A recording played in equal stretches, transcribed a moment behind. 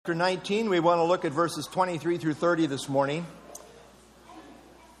Chapter 19, we want to look at verses 23 through 30 this morning.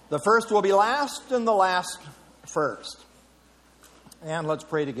 The first will be last and the last first. And let's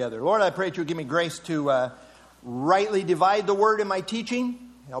pray together. Lord, I pray that you give me grace to rightly divide the word in my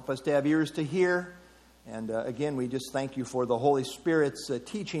teaching. Help us to have ears to hear. And again, we just thank you for the Holy Spirit's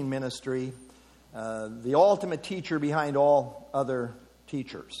teaching ministry, the ultimate teacher behind all other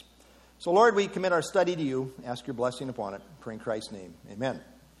teachers. So Lord, we commit our study to you. Ask your blessing upon it. Pray in Christ's name. Amen.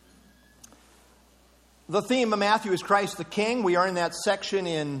 The theme of Matthew is Christ the King. We are in that section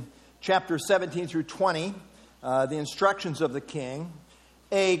in chapters 17 through 20, the instructions of the King.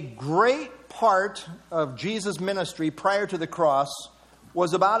 A great part of Jesus' ministry prior to the cross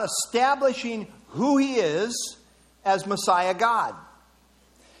was about establishing who he is as Messiah God.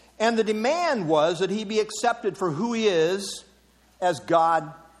 And the demand was that he be accepted for who he is as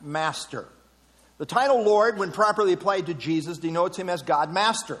God Master. The title Lord, when properly applied to Jesus, denotes him as God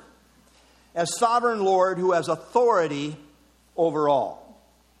Master, as sovereign Lord who has authority over all.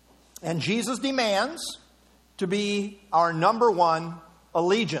 And Jesus demands to be our number one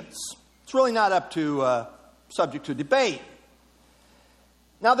allegiance. It's really not up to subject to debate.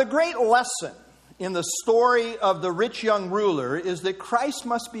 Now, the great lesson in the story of the rich young ruler is that Christ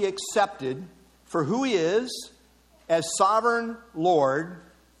must be accepted for who he is as sovereign Lord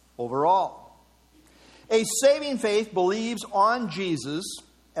over all. A saving faith believes on Jesus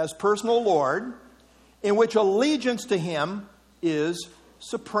as personal Lord, in which allegiance to him is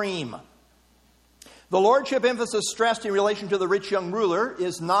supreme. The lordship emphasis stressed in relation to the rich young ruler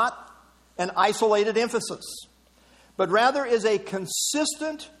is not an isolated emphasis, but rather is a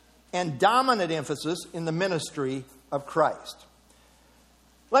consistent and dominant emphasis in the ministry of Christ.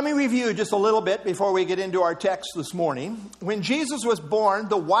 Let me review just a little bit before we get into our text this morning. When Jesus was born,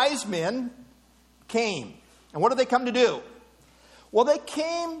 the wise men came. And what did they come to do? Well, they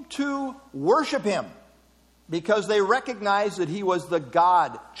came to worship him because they recognized that he was the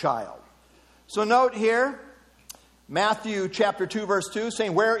God child. So note here, Matthew chapter 2, verse 2,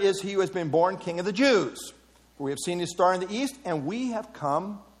 saying, "Where is he who has been born King of the Jews? For we have seen his star in the east, and we have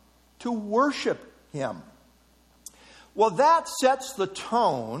come to worship him." Well, that sets the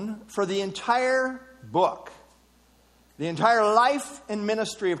tone for the entire book, the entire life and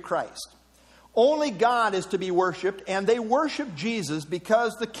ministry of Christ. Only God is to be worshipped, and they worship Jesus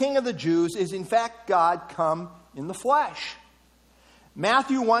because the King of the Jews is in fact God come in the flesh.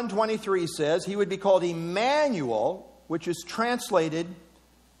 Matthew 1:23 says he would be called Emmanuel, which is translated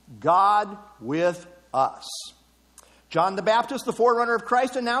God with us. John the Baptist, the forerunner of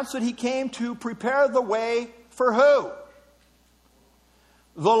Christ, announced that he came to prepare the way for who?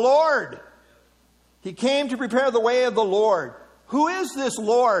 The Lord. He came to prepare the way of the Lord. Who is this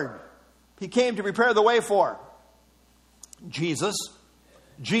Lord he came to prepare the way for? Jesus.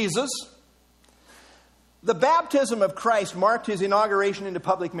 Jesus. The baptism of Christ marked his inauguration into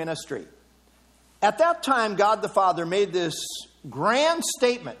public ministry. At that time, God the Father made this grand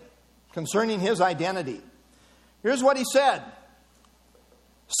statement concerning his identity. Here's what he said.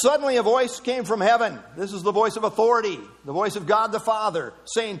 Suddenly a voice came from heaven. This is the voice of authority, the voice of God the Father,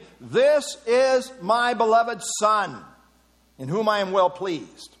 saying, "This is my beloved Son, in whom I am well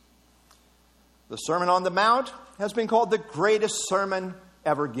pleased." The Sermon on the Mount has been called the greatest sermon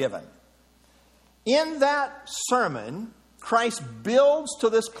ever given. In that sermon, Christ builds to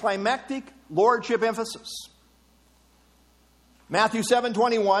this climactic lordship emphasis. Matthew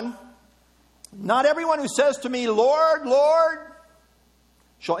 7:21, "Not everyone who says to me, 'Lord, Lord,'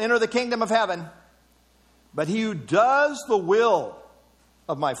 shall enter the kingdom of heaven, but he who does the will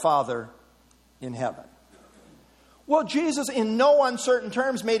of my Father in heaven." Well, Jesus, in no uncertain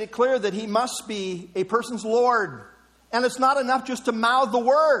terms, made it clear that he must be a person's Lord. And it's not enough just to mouth the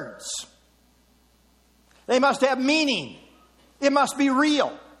words. They must have meaning. It must be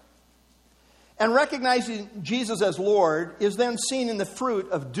real. And recognizing Jesus as Lord is then seen in the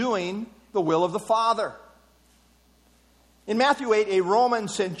fruit of doing the will of the Father. In Matthew 8, a Roman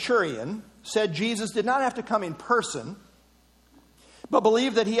centurion said Jesus did not have to come in person, but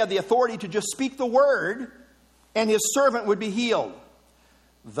believed that he had the authority to just speak the word and his servant would be healed.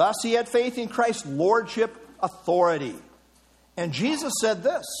 Thus he had faith in Christ's lordship authority. And Jesus said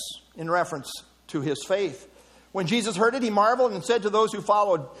this in reference to his faith. When Jesus heard it, he marveled and said to those who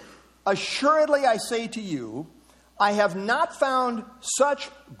followed, "Assuredly I say to you, I have not found such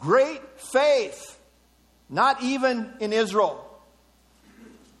great faith, not even in Israel."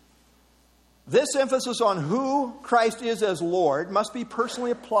 This emphasis on who Christ is as Lord must be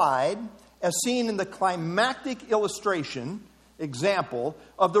personally applied, as seen in the climactic illustration, example,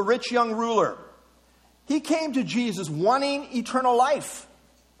 of the rich young ruler. He came to Jesus wanting eternal life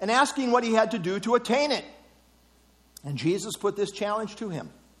and asking what he had to do to attain it. And Jesus put this challenge to him.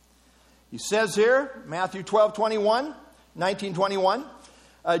 He says here, Matthew 19:21,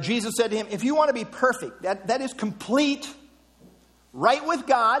 Jesus said to him, if you want to be perfect, that is complete, right with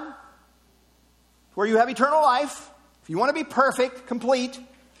God, where you have eternal life, if you want to be perfect, complete,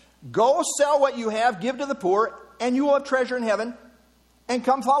 go sell what you have, give to the poor, and you will have treasure in heaven, and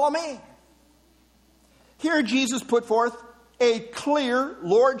come follow me. Here Jesus put forth a clear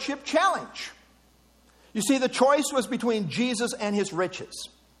lordship challenge. You see, the choice was between Jesus and his riches.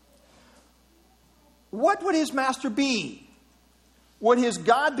 What would his master be? Would his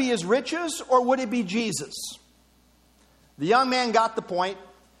God be his riches, or would it be Jesus? The young man got the point.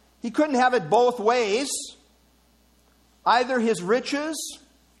 He couldn't have it both ways. Either his riches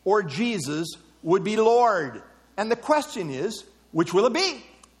or Jesus would be Lord. And the question is, which will it be?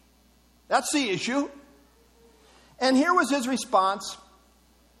 That's the issue. And here was his response.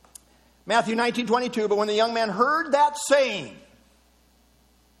 Matthew 19:22, but when the young man heard that saying,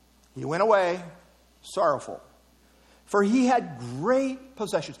 he went away sorrowful, for he had great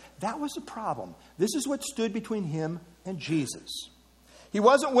possessions. That was the problem. This is what stood between him and Jesus. He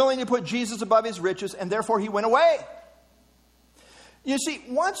wasn't willing to put Jesus above his riches, and therefore he went away. You see,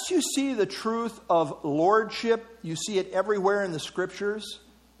 once you see the truth of lordship, you see it everywhere in the Scriptures,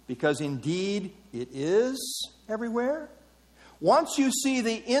 because indeed it is everywhere. Once you see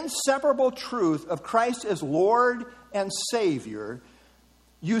the inseparable truth of Christ as Lord and Savior,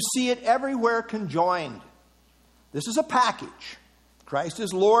 you see it everywhere conjoined. This is a package. Christ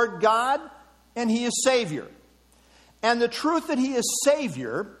is Lord God, and he is Savior. And the truth that he is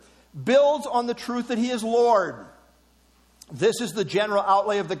Savior builds on the truth that he is Lord. This is the general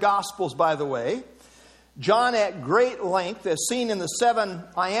outlay of the Gospels, by the way. John, at great length, as seen in the 7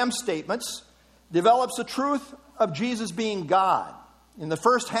 I am statements, develops the truth of Jesus being God in the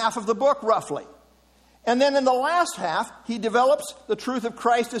first half of the book, roughly. And then in the last half, he develops the truth of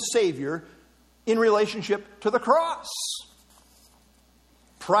Christ as Savior in relationship to the cross.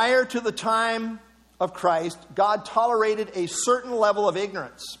 Prior to the time of Christ, God tolerated a certain level of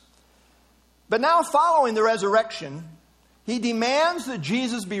ignorance. But now, following the resurrection, he demands that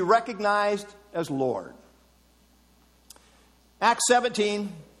Jesus be recognized as Lord. Acts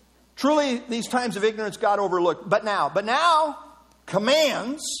 17, truly these times of ignorance God overlooked. But now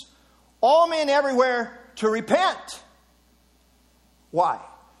commands all men everywhere to repent. Why?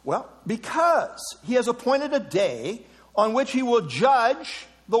 Well, because he has appointed a day on which he will judge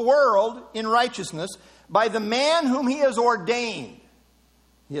the world in righteousness by the man whom he has ordained.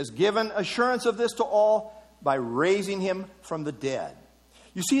 He has given assurance of this to all by raising him from the dead.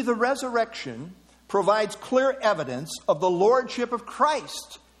 You see, the resurrection provides clear evidence of the lordship of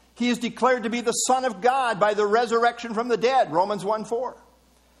Christ. He is declared to be the Son of God by the resurrection from the dead, Romans 1:4.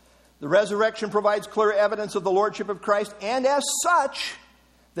 The resurrection provides clear evidence of the lordship of Christ, and as such,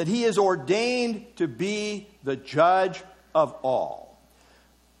 that he is ordained to be the judge of all.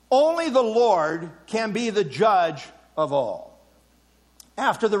 Only the Lord can be the judge of all.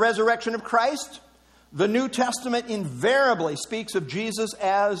 After the resurrection of Christ, the New Testament invariably speaks of Jesus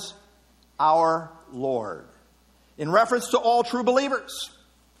as our Lord, in reference to all true believers.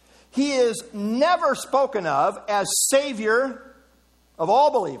 He is never spoken of as Savior of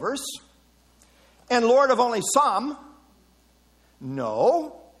all believers and Lord of only some.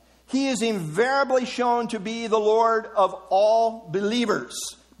 No, he is invariably shown to be the Lord of all believers,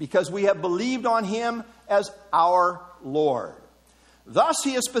 because we have believed on him as our Lord. Thus,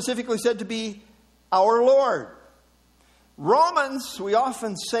 he is specifically said to be our Lord. Romans, we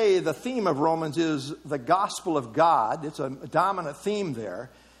often say the theme of Romans is the gospel of God. It's a dominant theme there.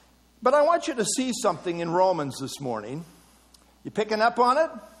 But I want you to see something in Romans this morning. You picking up on it?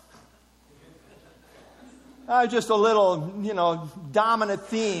 Just a little, dominant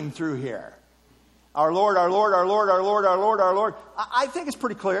theme through here. Our Lord, our Lord, our Lord, our Lord, our Lord, our Lord. I think it's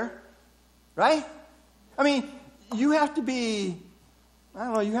pretty clear, right? I mean, you have to be,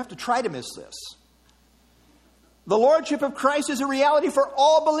 you have to try to miss this. The lordship of Christ is a reality for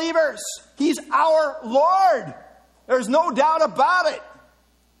all believers. He's our Lord. There's no doubt about it.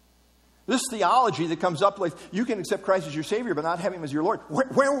 This theology that comes up like, you can accept Christ as your Savior, but not have him as your Lord.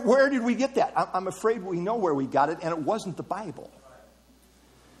 Where did we get that? I'm afraid we know where we got it, and it wasn't the Bible.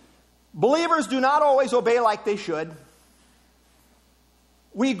 Believers do not always obey like they should.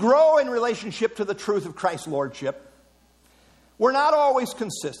 We grow in relationship to the truth of Christ's lordship. We're not always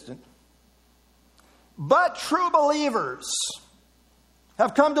consistent. But true believers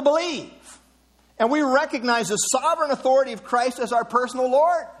have come to believe, and we recognize the sovereign authority of Christ as our personal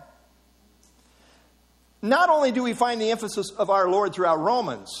Lord. not only do we find the emphasis of our Lord throughout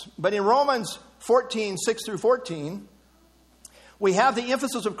Romans, but in Romans 14, 6 through 14, we have the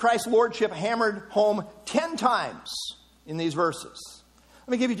emphasis of Christ's lordship hammered home 10 times in these verses.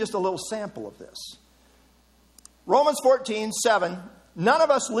 Let me give you just a little sample of this. Romans 14, 7, none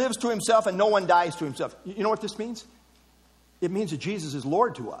of us lives to himself and no one dies to himself. You know what this means? It means that Jesus is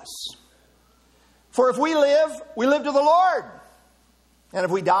Lord to us. For if we live to the Lord. And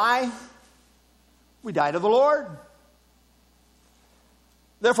if we die to the Lord.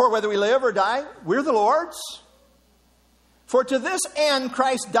 Therefore, whether we live or die, we're the Lord's. For to this end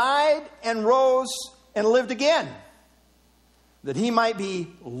Christ died and rose and lived again, that he might be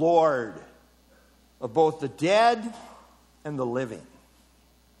Lord of both the dead and the living.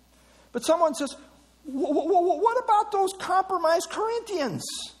 But someone says, what about those compromised Corinthians?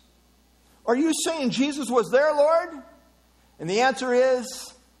 Are you saying Jesus was their Lord? And the answer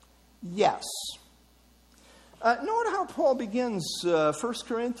is yes. Note how Paul begins 1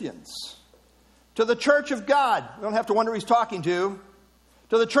 Corinthians. To the church of God, you don't have to wonder who he's talking to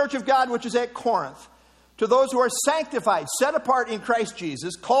the church of God which is at Corinth, to those who are sanctified, set apart in Christ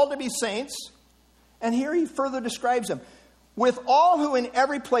Jesus, called to be saints. And here he further describes them. With all who in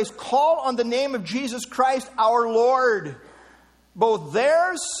every place call on the name of Jesus Christ our Lord, both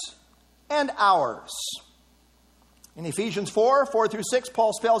theirs and ours. In Ephesians 4 through 6,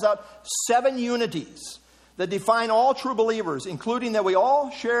 Paul spells out 7 unities that define all true believers, including that we all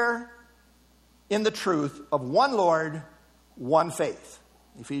share in the truth of one Lord, one faith.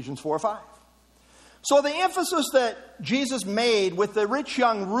 Ephesians 4:5. So the emphasis that Jesus made with the rich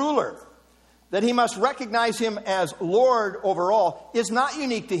young ruler, that he must recognize him as Lord over all, is not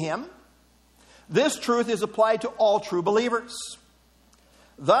unique to him. This truth is applied to all true believers.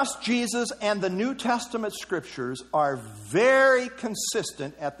 Thus, Jesus and the New Testament scriptures are very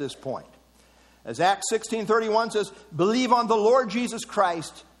consistent at this point. As Acts 16:31 says, believe on the Lord Jesus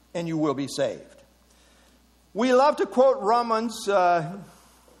Christ and you will be saved. We love to quote Romans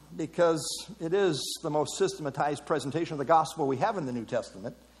because it is the most systematized presentation of the gospel we have in the New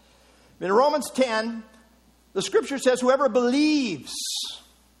Testament. In Romans 10, the scripture says, whoever believes,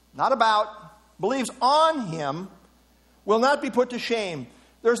 believes on him will not be put to shame.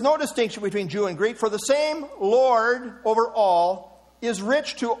 There's no distinction between Jew and Greek, for the same Lord over all is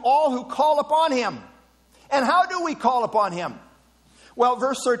rich to all who call upon him. And how do we call upon him? Well,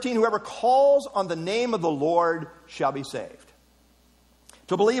 verse 13, whoever calls on the name of the Lord shall be saved.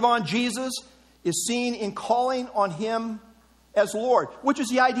 To believe on Jesus is seen in calling on him as Lord, which is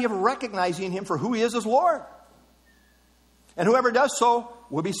the idea of recognizing him for who he is as Lord. And whoever does so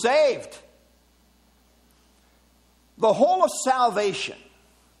will be saved. The whole of salvation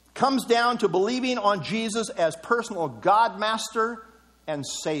comes down to believing on Jesus as personal God, Master, and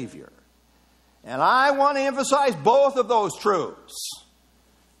Savior. And I want to emphasize both of those truths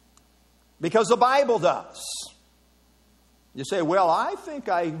because the Bible does. You say, well, I think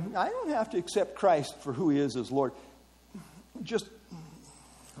I don't have to accept Christ for who he is as Lord.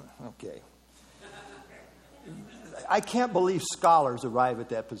 Okay. I can't believe scholars arrive at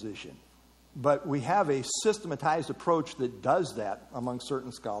that position. But we have a systematized approach that does that among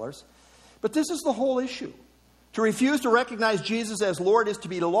certain scholars. But this is the whole issue. To refuse to recognize Jesus as Lord is to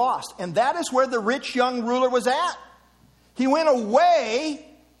be lost. And that is where the rich young ruler was at. He went away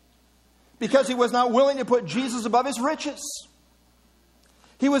because he was not willing to put Jesus above his riches.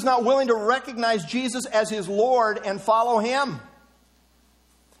 He was not willing to recognize Jesus as his Lord and follow him.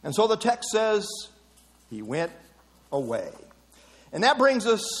 And so the text says he went away. And that brings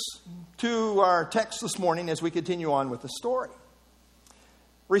us to our text this morning as we continue on with the story.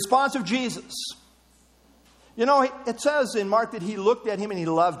 Response of Jesus. You know, it says in Mark that he looked at him and he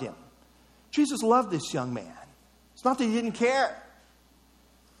loved him. Jesus loved this young man. It's not that he didn't care.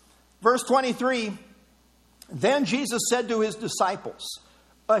 Verse 23, then Jesus said to his disciples,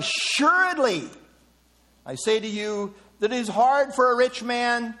 assuredly, I say to you that it is hard for a rich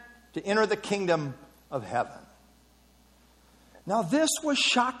man to enter the kingdom of heaven. Now this was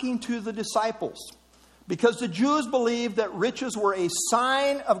shocking to the disciples because the Jews believed that riches were a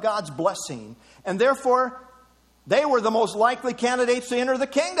sign of God's blessing, and therefore they were the most likely candidates to enter the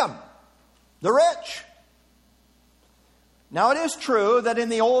kingdom, the rich. Now it is true that in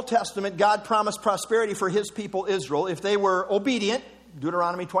the Old Testament God promised prosperity for his people Israel if they were obedient,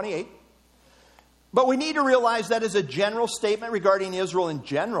 Deuteronomy 28. But we need to realize that is a general statement regarding Israel in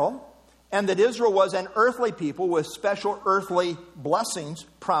general, and that Israel was an earthly people with special earthly blessings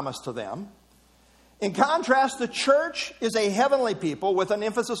promised to them. In contrast, the church is a heavenly people with an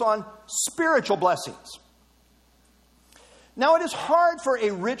emphasis on spiritual blessings. Now, it is hard for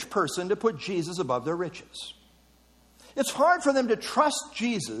a rich person to put Jesus above their riches. It's hard for them to trust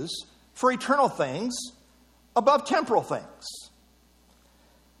Jesus for eternal things above temporal things.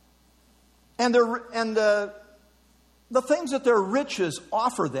 And the things that their riches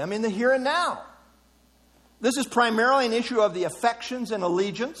offer them in the here and now. This is primarily an issue of the affections and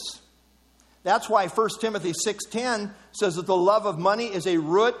allegiance. That's why 1 Timothy 6:10 says that the love of money is a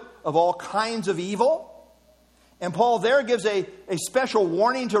root of all kinds of evil. And Paul there gives a special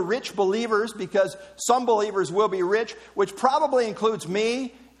warning to rich believers, because some believers will be rich, which probably includes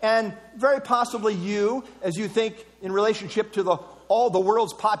me and very possibly you, as you think in relationship to all the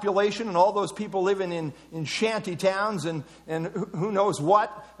world's population and all those people living in shanty towns and who knows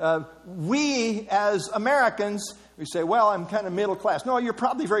what. We as Americans, we say, well, I'm kind of middle class. No, you're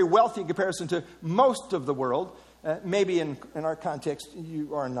probably very wealthy in comparison to most of the world. Maybe in our context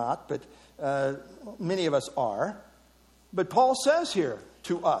you are not, but many of us are. But Paul says here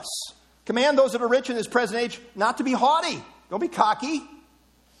to us, command those that are rich in this present age not to be haughty. Don't be cocky.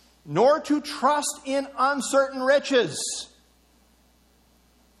 Nor to trust in uncertain riches.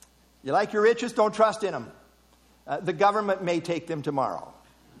 You like your riches? Don't trust in them. The government may take them tomorrow.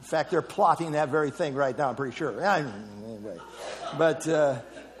 In fact, they're plotting that very thing right now, I'm pretty sure. Anyway. But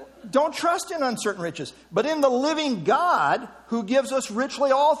don't trust in uncertain riches, but in the living God who gives us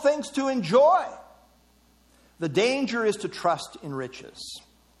richly all things to enjoy. The danger is to trust in riches,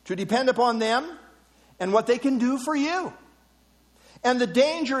 to depend upon them and what they can do for you. And the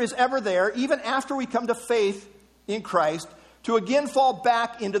danger is ever there, even after we come to faith in Christ, to again fall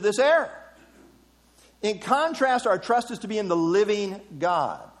back into this error. In contrast, our trust is to be in the living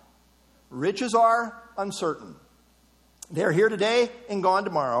God. Riches are uncertain. They're here today and gone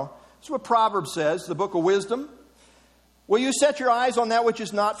tomorrow. That's what Proverbs says, the book of wisdom. Will you set your eyes on that which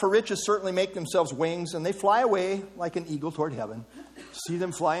is not? For riches certainly make themselves wings, and they fly away like an eagle toward heaven. See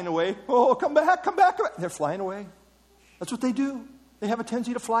them flying away? Oh, come back, come back, come back. They're flying away. That's what they do. They have a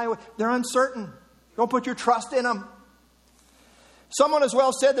tendency to fly away. They're uncertain. Don't put your trust in them. Someone has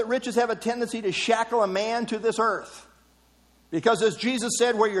well said that riches have a tendency to shackle a man to this earth. Because as Jesus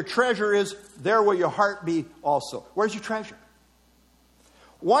said, where your treasure is, there will your heart be also. Where's your treasure?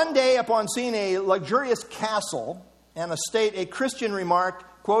 One day, upon seeing a luxurious castle and estate, a Christian remarked,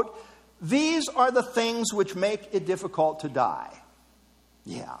 quote, "These are the things which make it difficult to die."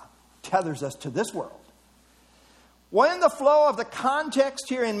 Yeah, tethers us to this world. Well, in the flow of the context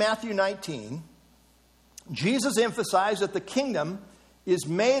here in Matthew 19, Jesus emphasized that the kingdom is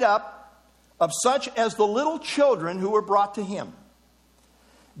made up of such as the little children who were brought to him.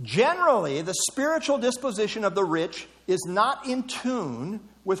 Generally, the spiritual disposition of the rich is not in tune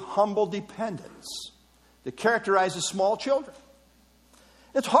with humble dependence that characterizes small children.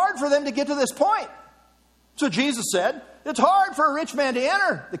 It's hard for them to get to this point. So Jesus said, it's hard for a rich man to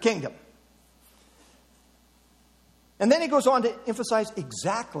enter the kingdom. And then he goes on to emphasize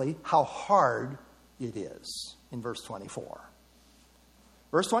exactly how hard it is in verse 24.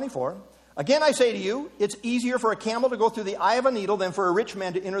 Verse 24, again I say to you, it's easier for a camel to go through the eye of a needle than for a rich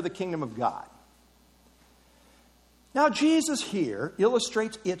man to enter the kingdom of God. Now Jesus here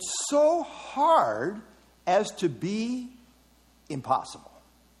illustrates it's so hard as to be impossible.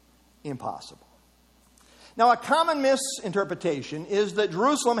 Impossible. Now a common misinterpretation is that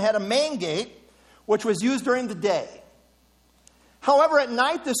Jerusalem had a main gate which was used during the day. However, at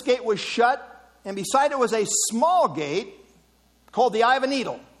night this gate was shut, and beside it was a small gate called the Eye of a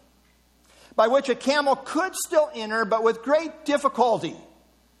Needle, by which a camel could still enter, but with great difficulty.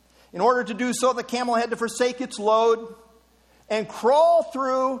 In order to do so, the camel had to forsake its load and crawl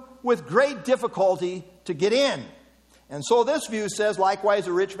through with great difficulty to get in. And so this view says, likewise,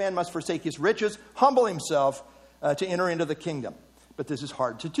 a rich man must forsake his riches, humble himself to enter into the kingdom. But this is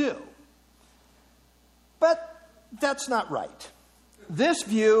hard to do. But that's not right. This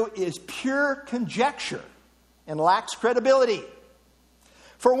view is pure conjecture and lacks credibility.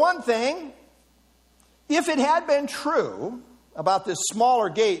 For one thing, if it had been true about this smaller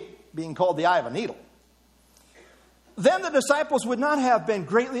gate being called the Eye of a Needle, then the disciples would not have been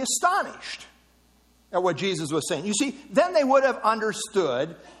greatly astonished at what Jesus was saying. You see, then they would have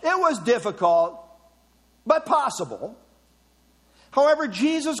understood it was difficult, but possible. However,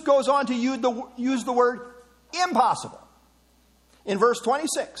 Jesus goes on to use the word impossible in verse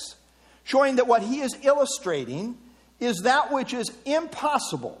 26, showing that what he is illustrating is that which is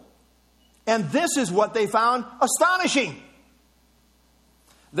impossible. And this is what they found astonishing.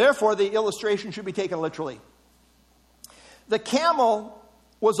 Therefore, the illustration should be taken literally. The camel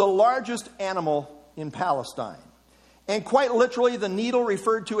was the largest animal in Palestine. And quite literally, the needle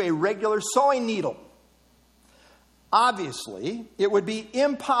referred to a regular sewing needle. Obviously, it would be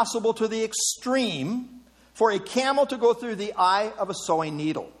impossible to the extreme for a camel to go through the eye of a sewing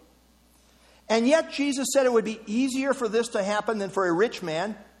needle. And yet Jesus said it would be easier for this to happen than for a rich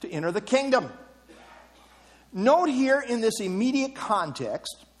man to enter the kingdom. Note here in this immediate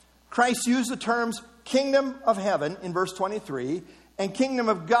context, Christ used the terms kingdom of heaven in verse 23 and kingdom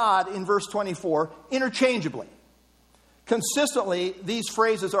of God in verse 24 interchangeably. Consistently, these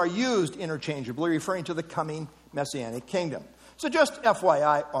phrases are used interchangeably, referring to the coming Messianic kingdom. So just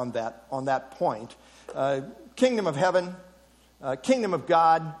FYI on that point. Kingdom of heaven, kingdom of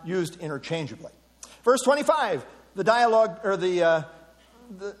God, used interchangeably. Verse 25, the dialogue or the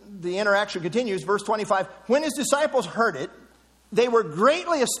interaction continues. Verse 25, when his disciples heard it, they were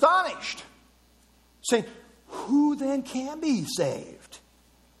greatly astonished, saying, "Who then can be saved?"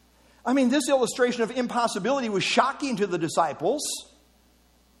 I mean, this illustration of impossibility was shocking to the disciples.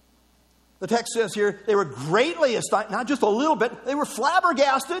 The text says here, they were greatly astonished, not just a little bit, they were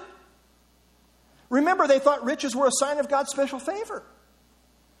flabbergasted. Remember, they thought riches were a sign of God's special favor.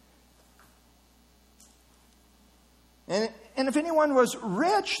 And if anyone was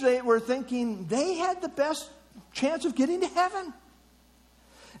rich, they were thinking they had the best chance of getting to heaven.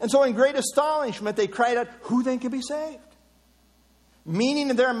 And so in great astonishment, they cried out, "Who then can be saved?" Meaning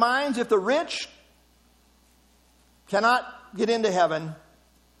in their minds, if the rich cannot get into heaven,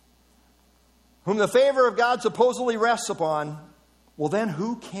 whom the favor of God supposedly rests upon, well then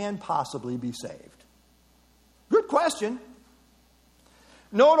who can possibly be saved? Good question.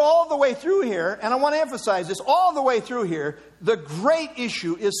 Note all the way through here, and I want to emphasize this, all the way through here, the great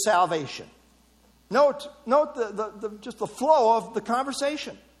issue is salvation. Note just the flow of the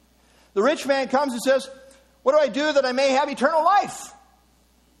conversation. The rich man comes and says, "What do I do that I may have eternal life?"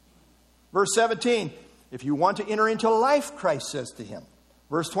 Verse 17, "If you want to enter into life," Christ says to him.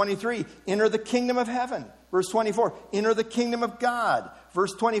 Verse 23, "Enter the kingdom of heaven." Verse 24, "Enter the kingdom of God."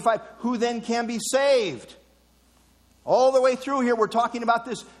 Verse 25, "Who then can be saved?" All the way through here, we're talking about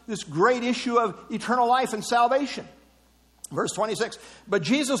this great issue of eternal life and salvation. Verse 26, "But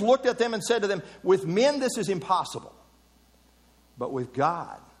Jesus looked at them and said to them, 'With men this is impossible, but with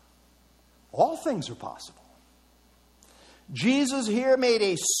God all things are possible.'" Jesus here made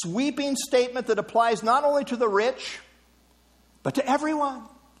a sweeping statement that applies not only to the rich, but to everyone.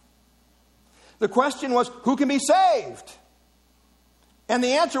 The question was, who can be saved? And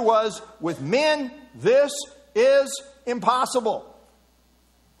the answer was, with men, this is impossible.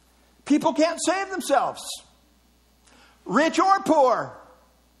 People can't save themselves. Rich or poor.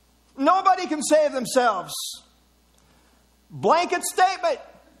 Nobody can save themselves. Blanket statement.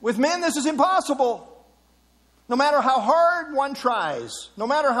 With men, this is impossible. No matter how hard one tries, no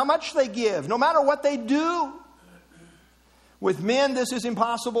matter how much they give, no matter what they do. With men, this is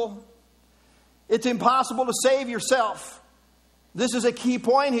impossible. It's impossible to save yourself. This is a key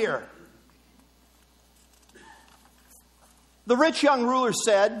point here. The rich young ruler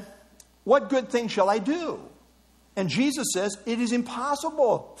said, "What good thing shall I do?" And Jesus says, it is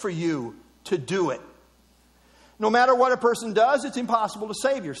impossible for you to do it. No matter what a person does, it's impossible to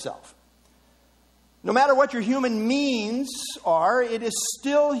save yourself. No matter what your human means are, it is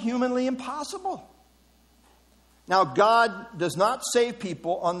still humanly impossible. Now, God does not save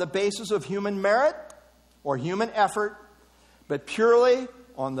people on the basis of human merit or human effort, but purely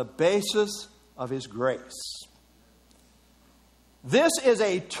on the basis of His grace. This is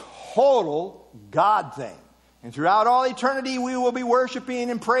a total God thing. And throughout all eternity, we will be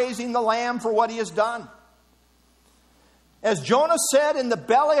worshiping and praising the Lamb for what He has done. As Jonah said in the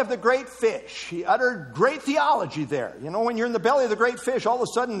belly of the great fish, he uttered great theology there. You know, when you're in the belly of the great fish, all of a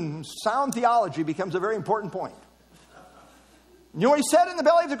sudden, sound theology becomes a very important point. You know what he said in the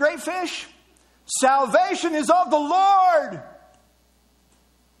belly of the great fish? Salvation is of the Lord.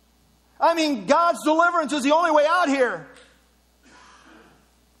 I mean, God's deliverance is the only way out here.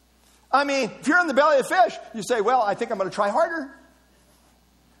 I mean, if you're in the belly of the fish, you say, well, I think I'm going to try harder.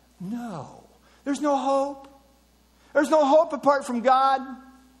 No, there's no hope. There's no hope apart from God.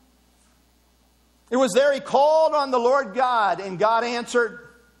 It was there he called on the Lord God, and God answered.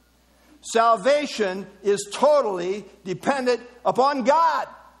 Salvation is totally dependent upon God.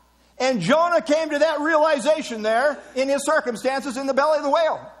 And Jonah came to that realization there in his circumstances in the belly of the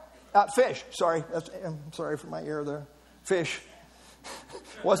whale. Fish, sorry. I'm sorry for my ear there. Fish.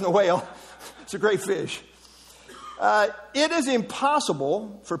 Wasn't a whale. It's a great fish. It is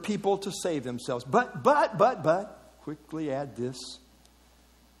impossible for people to save themselves. But, quickly add this.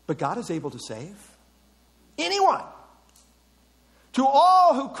 But God is able to save anyone. To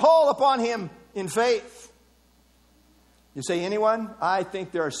all who call upon Him in faith. You say, anyone? I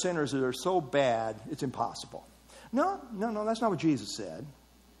think there are sinners that are so bad, it's impossible. No, that's not what Jesus said.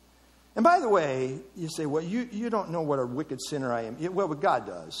 And by the way, you say, well, you don't know what a wicked sinner I am. Well, what God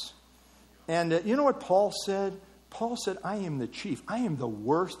does. And you know what Paul said? Paul said, I am the chief. I am the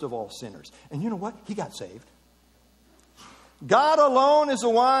worst of all sinners. And you know what? He got saved. God alone is the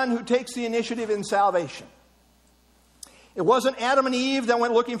one who takes the initiative in salvation. It wasn't Adam and Eve that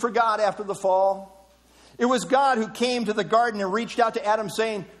went looking for God after the fall. It was God who came to the garden and reached out to Adam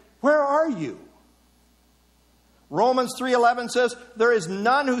saying, where are you? Romans 3:11 says, there is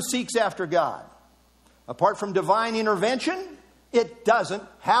none who seeks after God. Apart from divine intervention, it doesn't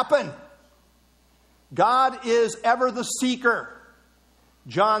happen. God is ever the seeker.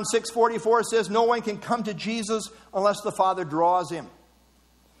 John 6:44 says, no one can come to Jesus unless the Father draws him.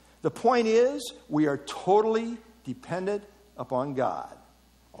 The point is, we are totally dependent upon God.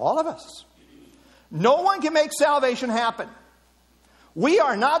 All of us. No one can make salvation happen. We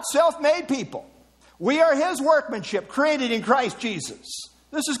are not self-made people. We are His workmanship, created in Christ Jesus.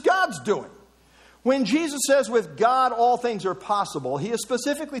 This is God's doing. When Jesus says with God all things are possible, He is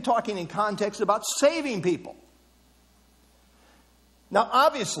specifically talking in context about saving people. Now,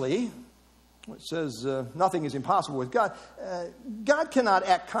 obviously, it says nothing is impossible with God. God cannot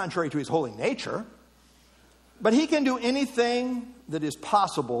act contrary to His holy nature, but He can do anything that is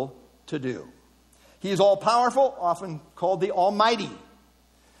possible to do. He is all-powerful, often called the Almighty.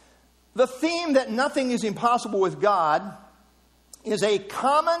 The theme that nothing is impossible with God is a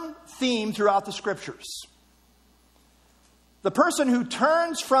common theme throughout the Scriptures. The person who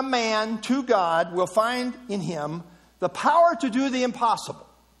turns from man to God will find in him the power to do the impossible.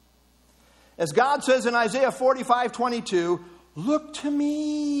 As God says in Isaiah 45:22, look to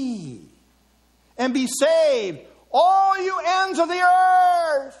me and be saved, all you ends of the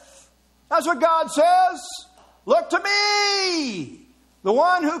earth. That's what God says. Look to me, the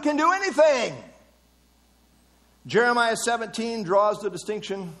one who can do anything. Jeremiah 17 draws the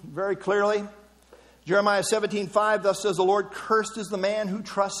distinction very clearly. Jeremiah 17:5, thus says the Lord, cursed is the man who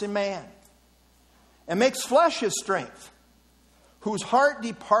trusts in man and makes flesh his strength, whose heart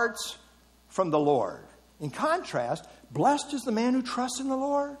departs from the Lord. In contrast, blessed is the man who trusts in the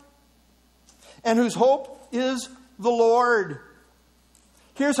Lord and whose hope is the Lord.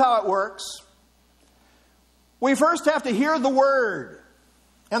 Here's how it works. We first have to hear the Word,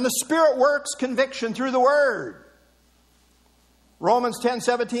 and the Spirit works conviction through the Word. Romans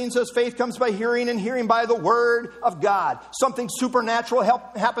 10:17 says faith comes by hearing and hearing by the Word of God. Something supernatural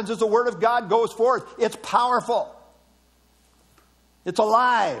happens as the Word of God goes forth. It's powerful. It's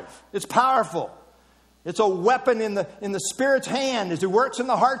alive. It's powerful. It's a weapon in the Spirit's hand as He works in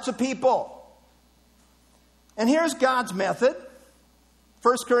the hearts of people. And here's God's method.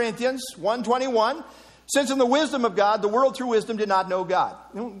 1 Corinthians 1:21. Since in the wisdom of God, the world through wisdom did not know God.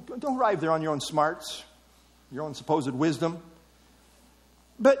 Don't arrive there on your own smarts, your own supposed wisdom.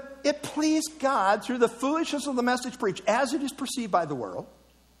 But it pleased God through the foolishness of the message preached, as it is perceived by the world,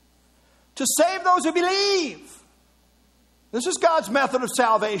 to save those who believe. This is God's method of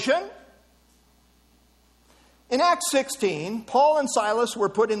salvation. In Acts 16, Paul and Silas were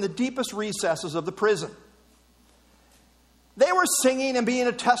put in the deepest recesses of the prison. They were singing and being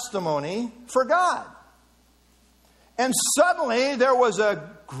a testimony for God. And suddenly there was a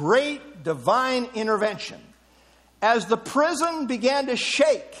great divine intervention. As the prison began to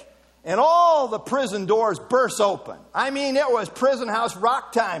shake and all the prison doors burst open. I mean, it was prison house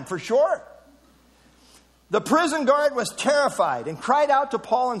rock time for sure. The prison guard was terrified and cried out to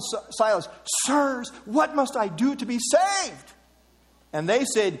Paul and Silas, sirs, what must I do to be saved? And they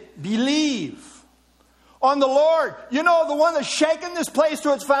said, believe on the Lord. You know, the one that's shaken this place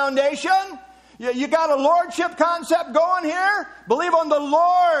to its foundation? You got a lordship concept going here? Believe on the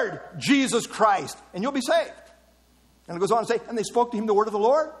Lord Jesus Christ, and you'll be saved. And it goes on to say, and they spoke to him the word of the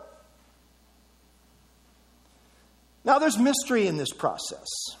Lord. Now there's mystery in this process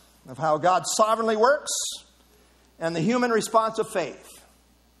of how God sovereignly works and the human response of faith.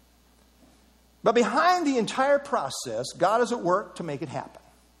 But behind the entire process, God is at work to make it happen.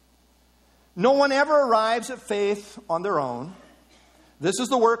 No one ever arrives at faith on their own. This is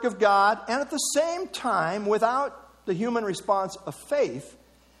the work of God, and at the same time, without the human response of faith,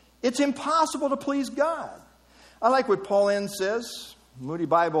 it's impossible to please God. I like what Paul Enns says, Moody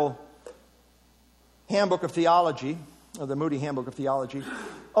Bible Handbook of Theology, or the Moody Handbook of Theology.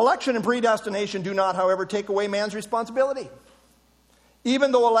 Election and predestination do not, however, take away man's responsibility.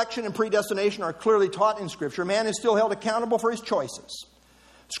 Even though election and predestination are clearly taught in Scripture, man is still held accountable for his choices.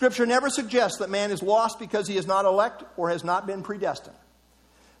 Scripture never suggests that man is lost because he is not elect or has not been predestined.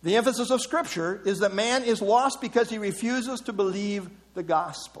 The emphasis of Scripture is that man is lost because he refuses to believe the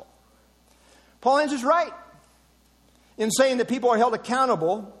gospel. Paul Enns is right. in saying that people are held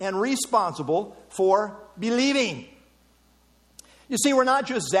accountable and responsible for believing. You see, we're not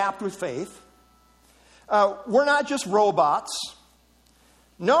just zapped with faith. We're not just robots.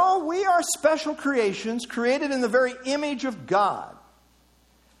 No, we are special creations created in the very image of God.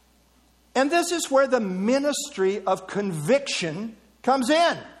 And this is where the ministry of conviction comes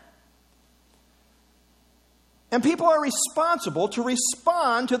in. And people are responsible to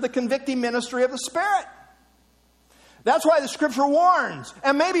respond to the convicting ministry of the Spirit. That's why the Scripture warns,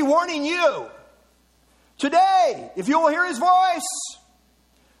 and may be warning you. Today, if you will hear His voice,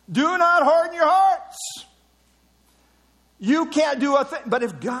 do not harden your hearts. You can't do a thing. But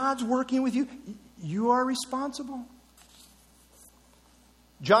if God's working with you, you are responsible.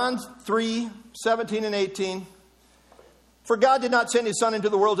 John 3:17 and 18. For God did not send His Son into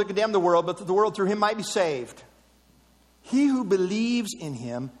the world to condemn the world, but that the world through Him might be saved. He who believes in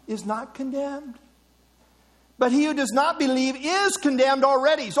Him is not condemned. But he who does not believe is condemned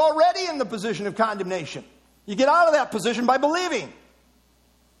already. He's already in the position of condemnation. You get out of that position by believing.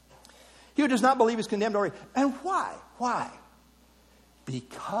 He who does not believe is condemned already. And why? Why?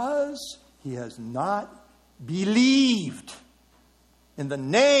 Because he has not believed in the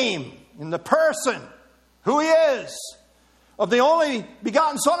name, in the person, who He is, of the only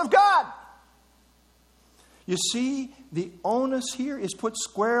begotten Son of God. You see, the onus here is put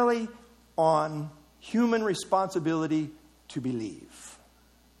squarely on human responsibility to believe.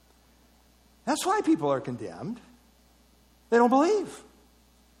 That's why people are condemned. They don't believe.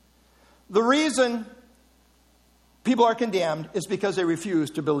 The reason people are condemned is because they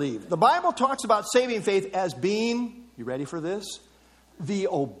refuse to believe. The Bible talks about saving faith as being, you ready for this? The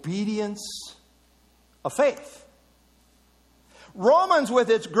obedience of faith. Romans,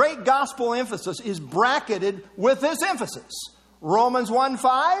 with its great gospel emphasis, is bracketed with this emphasis. Romans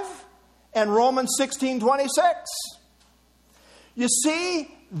 1:5 and Romans 16:26. You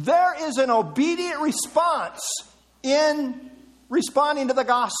see, there is an obedient response in responding to the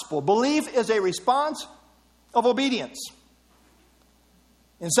gospel. Belief is a response of obedience.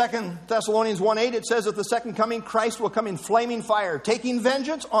 In 2 Thessalonians 1:8, it says, at the second coming, Christ will come in flaming fire, taking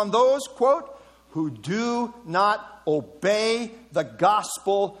vengeance on those, quote, who do not obey the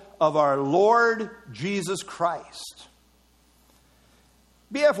gospel of our Lord Jesus Christ.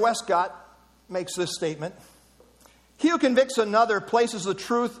 B.F. Westcott makes this statement. He who convicts another places the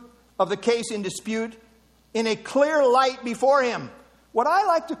truth of the case in dispute in a clear light before him. What I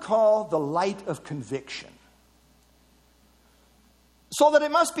like to call the light of conviction. So that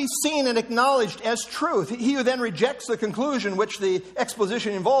it must be seen and acknowledged as truth. He who then rejects the conclusion which the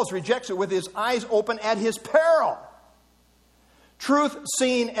exposition involves, rejects it with his eyes open at his peril. Truth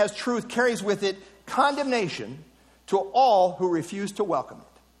seen as truth carries with it condemnation to all who refuse to welcome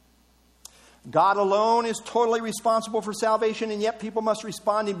it. God alone is totally responsible for salvation, and yet people must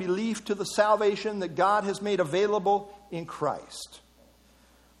respond in belief to the salvation that God has made available in Christ.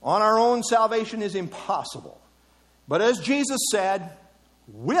 On our own, salvation is impossible. But as Jesus said,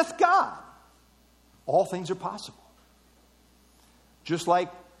 with God, all things are possible. Just like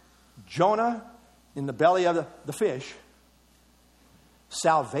Jonah in the belly of the fish,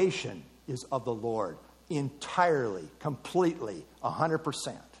 salvation is of the Lord entirely, completely,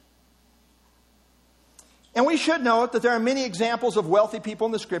 100%. And we should note that there are many examples of wealthy people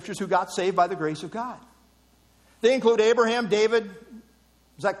in the Scriptures who got saved by the grace of God. They include Abraham, David,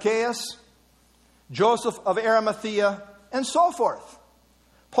 Zacchaeus, Joseph of Arimathea, and so forth.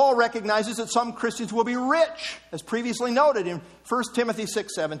 Paul recognizes that some Christians will be rich, as previously noted in 1 Timothy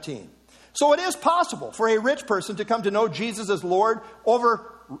 6:17. So it is possible for a rich person to come to know Jesus as Lord over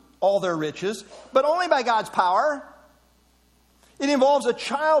all their riches, but only by God's power. It involves a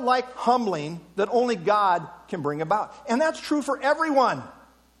childlike humbling that only God can bring about. And that's true for everyone.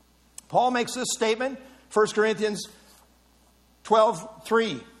 Paul makes this statement, 1 Corinthians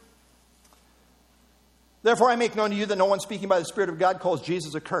 12:3. Therefore I make known to you that no one speaking by the Spirit of God calls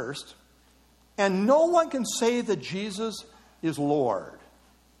Jesus accursed, and no one can say that Jesus is Lord.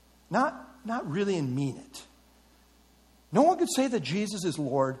 Not really and mean it. No one can say that Jesus is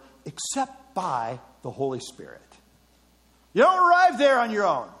Lord except by the Holy Spirit. You don't arrive there on your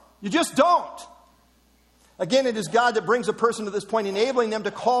own. You just don't. Again, it is God that brings a person to this point, enabling them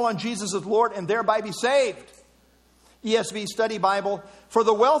to call on Jesus as Lord and thereby be saved. ESV Study Bible, for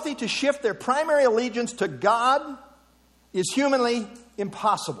the wealthy to shift their primary allegiance to God is humanly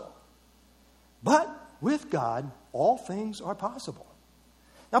impossible. But with God, all things are possible.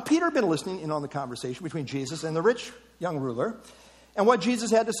 Now, Peter had been listening in on the conversation between Jesus and the rich young ruler, and what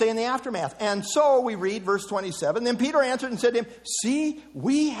Jesus had to say in the aftermath. And so we read verse 27. Then Peter answered and said to him, see,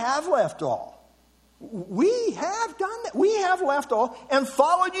 we have left all We have done that. We have left all and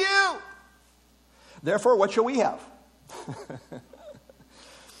followed you. Therefore, what shall we have?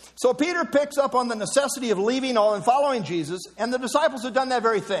 So Peter picks up on the necessity of leaving all and following Jesus, and the disciples have done that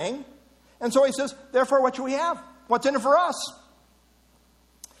very thing. And so he says, therefore, what shall we have? What's in it for us?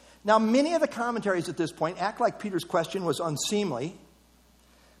 Now, many of the commentaries at this point act like Peter's question was unseemly,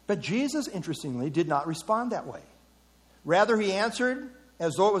 but Jesus, interestingly, did not respond that way. Rather, he answered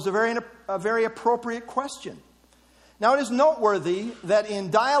as though it was a very appropriate question. Now, it is noteworthy that in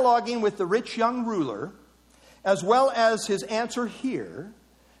dialoguing with the rich young ruler, as well as his answer here,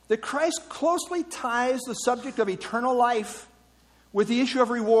 that Christ closely ties the subject of eternal life with the issue of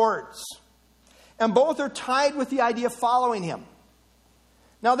rewards. And both are tied with the idea of following him.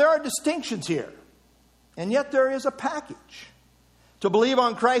 Now, there are distinctions here, and yet there is a package. To believe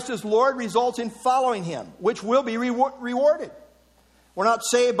on Christ as Lord results in following him, which will be rewarded. We're not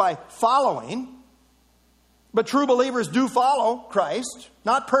saved by following, but true believers do follow Christ,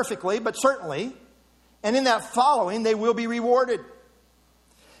 not perfectly, but certainly. And in that following, they will be rewarded.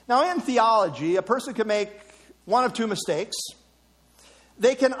 Now, in theology, a person can make one of two mistakes.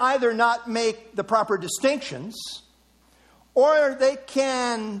 They can either not make the proper distinctions, or they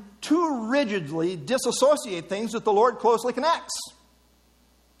can too rigidly disassociate things that the Lord closely connects.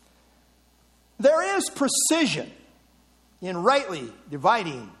 There is precision in rightly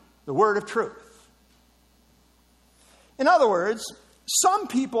dividing the word of truth. In other words, some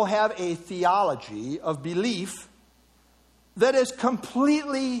people have a theology of belief that is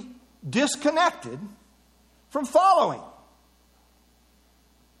completely disconnected from following.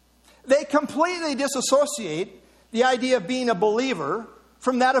 They completely disassociate the idea of being a believer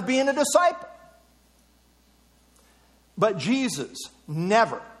from that of being a disciple. But Jesus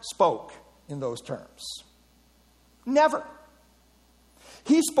never spoke in those terms. Never.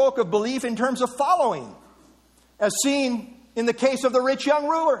 He spoke of belief in terms of following, as seen in the case of the rich young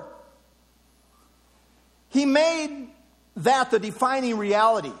ruler. He made that the defining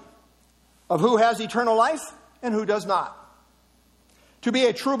reality of who has eternal life and who does not. To be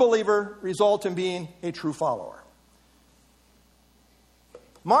a true believer results in being a true follower.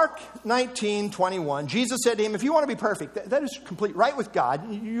 Mark 19:21, Jesus said to him, if you want to be perfect, that is complete, right with God,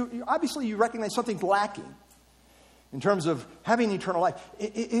 obviously you recognize something's lacking in terms of having eternal life.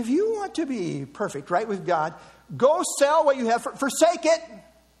 If you want to be perfect, right with God, go sell what you have, forsake it,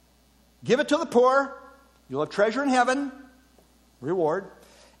 give it to the poor, you'll have treasure in heaven, reward,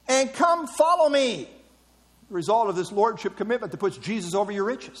 and come follow me. The result of this lordship commitment that puts Jesus over your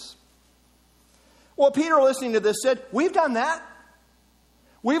riches. Well, Peter, listening to this, said, we've done that.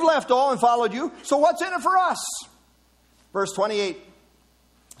 We've left all and followed you, so what's in it for us? Verse 28.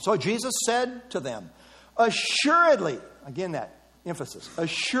 So Jesus said to them, assuredly, again that emphasis,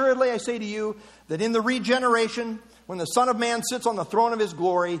 assuredly I say to you that in the regeneration, when the Son of Man sits on the throne of his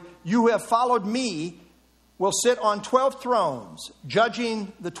glory, you who have followed me will sit on 12 thrones,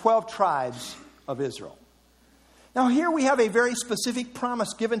 judging the 12 tribes of Israel. Now here we have a very specific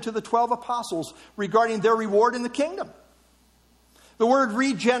promise given to the 12 apostles regarding their reward in the kingdom. The word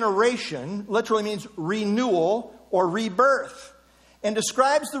regeneration literally means renewal or rebirth, and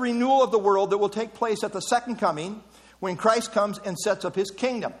describes the renewal of the world that will take place at the second coming when Christ comes and sets up his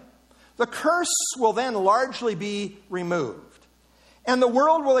kingdom. The curse will then largely be removed, and the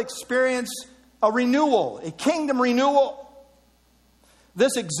world will experience a renewal, a kingdom renewal.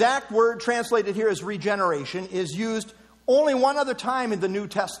 This exact word translated here as regeneration is used only one other time in the New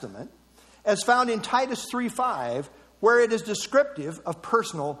Testament, as found in Titus 3:5, where it is descriptive of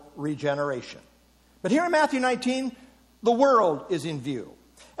personal regeneration. But here in Matthew 19, the world is in view.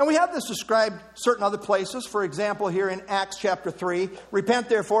 And we have this described certain other places. For example, here in Acts chapter 3, repent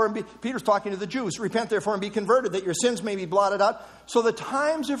therefore, and Peter's talking to the Jews, repent therefore and be converted, that your sins may be blotted out. So the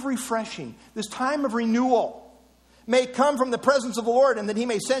times of refreshing, this time of renewal, may come from the presence of the Lord, and that he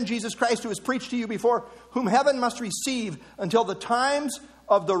may send Jesus Christ, who is preached to you before, whom heaven must receive until the times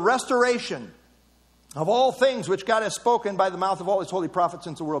of the restoration of all things which God has spoken by the mouth of all his holy prophets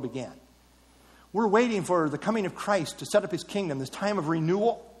since the world began. We're waiting for the coming of Christ to set up his kingdom, this time of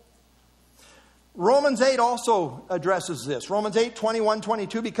renewal. Romans 8 also addresses this. Romans 8, 21,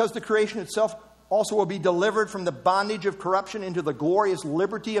 22, because the creation itself also will be delivered from the bondage of corruption into the glorious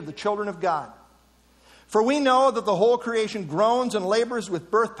liberty of the children of God. For we know that the whole creation groans and labors with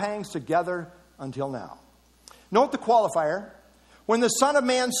birth pangs together until now. Note the qualifier. When the Son of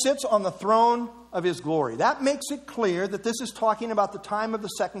Man sits on the throne of his glory. That makes it clear that this is talking about the time of the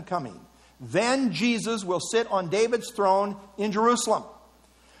second coming. Then Jesus will sit on David's throne in Jerusalem,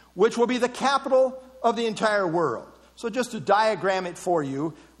 which will be the capital of the entire world. So just to diagram it for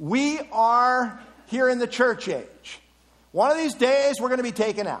you, we are here in the church age. One of these days we're going to be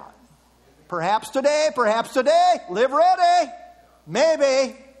taken out. Perhaps today, live ready.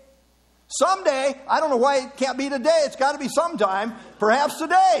 Maybe. Someday. I don't know why it can't be today. It's got to be sometime. Perhaps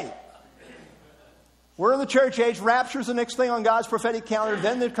today. We're in the church age. Rapture's the next thing on God's prophetic calendar.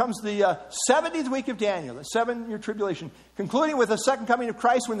 Then there comes the 70th week of Daniel, the 7-year tribulation, concluding with the second coming of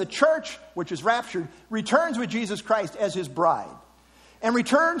Christ when the church, which is raptured, returns with Jesus Christ as his bride and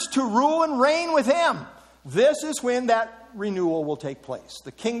returns to rule and reign with him. This is when that renewal will take place,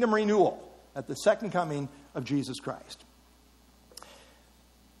 the kingdom renewal at the second coming of Jesus Christ.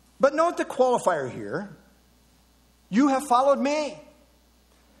 But note the qualifier here. You have followed me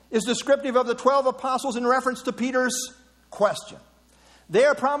is descriptive of the 12 apostles in reference to Peter's question. They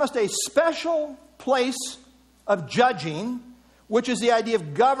are promised a special place of judging, which is the idea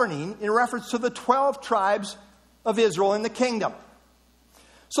of governing in reference to the 12 tribes of Israel in the kingdom.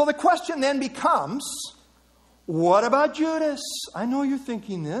 So the question then becomes, what about Judas? I know you're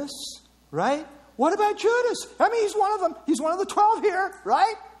thinking this, right? What about Judas? I mean, he's one of them. He's one of the 12 here,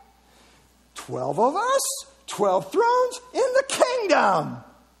 right? 12 of us, 12 thrones in the kingdom.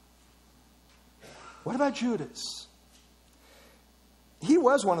 What about Judas? He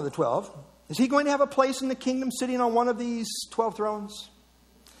was one of the 12. Is he going to have a place in the kingdom sitting on one of these 12 thrones?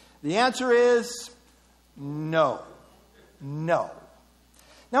 The answer is no. No.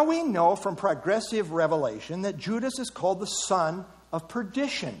 Now we know from progressive revelation that Judas is called the son of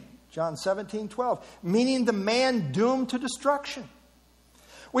perdition. John 17:12, meaning the man doomed to destruction.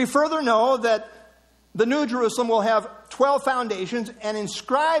 We further know that the New Jerusalem will have 12 foundations, and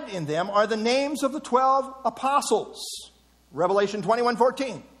inscribed in them are the names of the 12 apostles. Revelation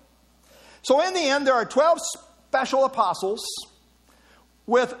 21:14. So in the end, there are 12 special apostles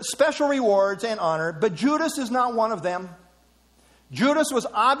with special rewards and honor, but Judas is not one of them. Judas was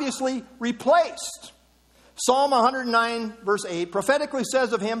obviously replaced. Psalm 109, verse 8, prophetically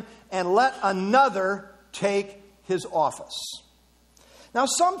says of him, "And let another take his office." Now,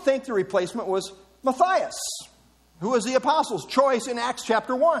 some think the replacement was Matthias, who was the apostles' choice in Acts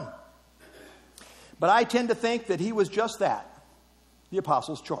chapter 1. But I tend to think that he was just that, the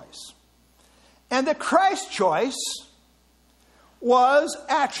apostles' choice. And that Christ's choice was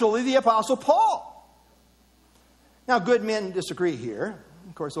actually the apostle Paul. Now, good men disagree here.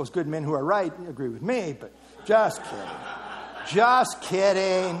 Of course, those good men who are right agree with me, but just kidding. Just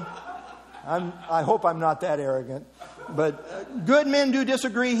kidding. I hope I'm not that arrogant. But good men do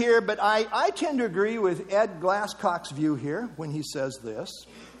disagree here, but I tend to agree with Ed Glasscock's view here when he says this.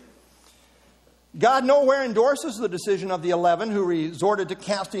 God nowhere endorses the decision of the 11 who resorted to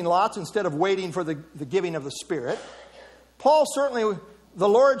casting lots instead of waiting for the giving of the Spirit. Paul, certainly the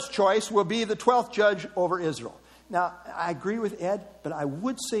Lord's choice, will be the 12th judge over Israel. Now, I agree with Ed, but I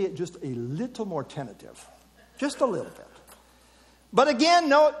would say it just a little more tentative. Just a little bit. But again,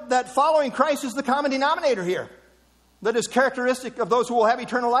 note that following Christ is the common denominator here. That is characteristic of those who will have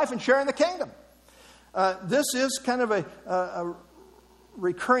eternal life and share in the kingdom. This is kind of a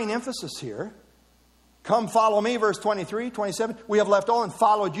recurring emphasis here. Come follow me, verse 23, 27. We have left all and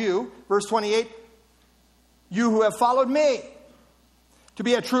followed you. Verse 28, you who have followed me. To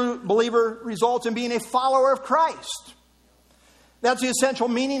be a true believer results in being a follower of Christ. That's the essential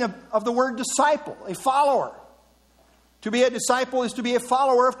meaning of the word disciple, a follower. To be a disciple is to be a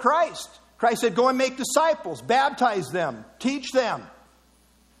follower of Christ. Christ said, go and make disciples, baptize them, teach them.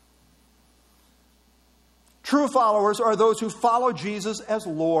 True followers are those who follow Jesus as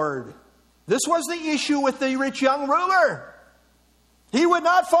Lord. This was the issue with the rich young ruler. He would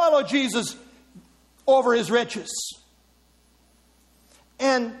not follow Jesus over his riches.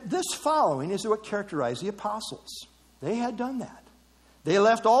 And this following is what characterized the apostles. They had done that. They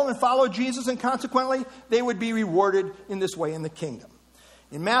left all and followed Jesus, and consequently, they would be rewarded in this way in the kingdom.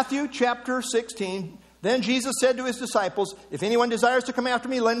 In Matthew chapter 16, then Jesus said to his disciples, if anyone desires to come after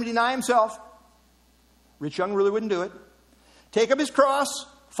me, let him deny himself. Rich young ruler wouldn't do it. Take up his cross,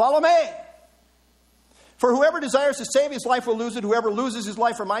 follow me. For whoever desires to save his life will lose it. Whoever loses his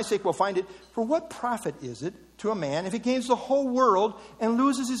life for my sake will find it. For what profit is it to a man if he gains the whole world and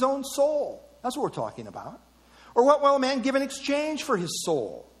loses his own soul? That's what we're talking about. Or what will a man give in exchange for his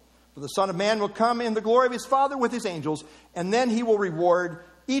soul? For the Son of Man will come in the glory of his Father with his angels, and then he will reward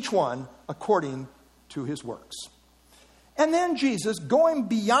each one according to his works. And then Jesus, going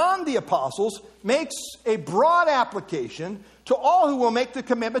beyond the apostles, makes a broad application to all who will make the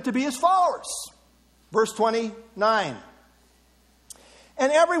commitment to be his followers. Verse 29.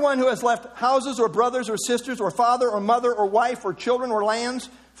 And everyone who has left houses or brothers or sisters or father or mother or wife or children or lands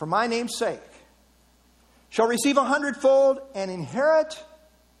for my name's sake shall receive 100-fold and inherit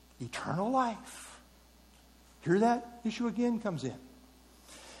eternal life. Here that issue again comes in.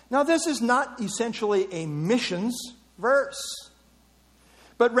 Now, this is not essentially a missions verse,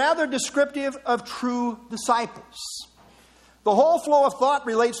 but rather descriptive of true disciples. The whole flow of thought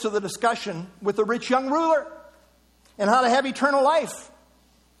relates to the discussion with the rich young ruler and how to have eternal life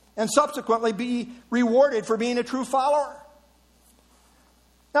and subsequently be rewarded for being a true follower.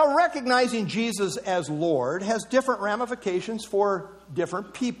 Now, recognizing Jesus as Lord has different ramifications for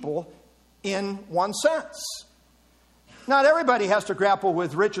different people in one sense. Not everybody has to grapple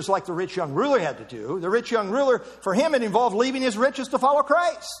with riches like the rich young ruler had to do. The rich young ruler, for him, it involved leaving his riches to follow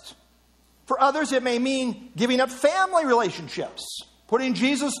Christ. For others, it may mean giving up family relationships, putting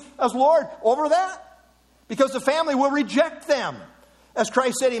Jesus as Lord over that, because the family will reject them. As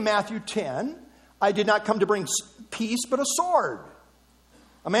Christ said in Matthew 10, I did not come to bring peace, but a sword.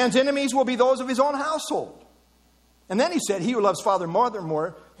 A man's enemies will be those of his own household. And then he said, he who loves father or mother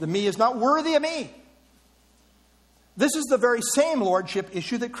more than me is not worthy of me. This is the very same lordship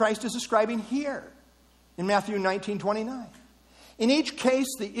issue that Christ is describing here in Matthew 19:29. In each case,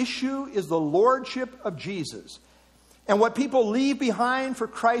 the issue is the lordship of Jesus and what people leave behind for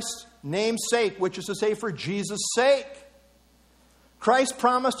Christ's name's sake, which is to say, for Jesus' sake. Christ's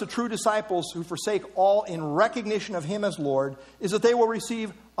promise to true disciples who forsake all in recognition of him as Lord is that they will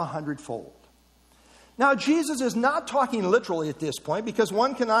receive 100-fold. Now, Jesus is not talking literally at this point because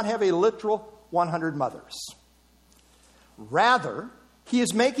one cannot have a literal 100 mothers. Rather, he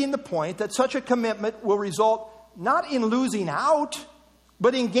is making the point that such a commitment will result not in losing out,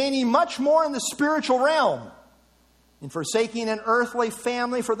 but in gaining much more in the spiritual realm. In forsaking an earthly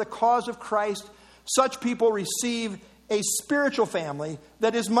family for the cause of Christ, such people receive a spiritual family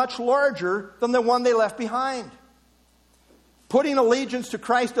that is much larger than the one they left behind. Putting allegiance to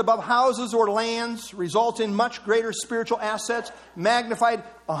Christ above houses or lands results in much greater spiritual assets, magnified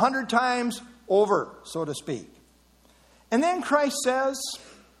 100 times over, so to speak. And then Christ says,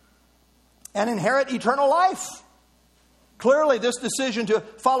 and inherit eternal life. Clearly, this decision to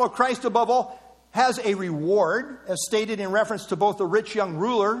follow Christ above all has a reward, as stated in reference to both the rich young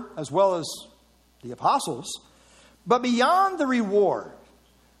ruler as well as the apostles. But beyond the reward,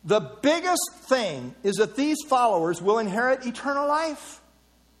 the biggest thing is that these followers will inherit eternal life.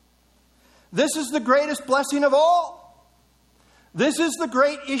 This is the greatest blessing of all. This is the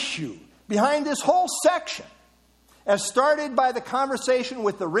great issue behind this whole section, as started by the conversation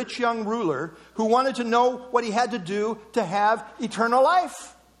with the rich young ruler who wanted to know what he had to do to have eternal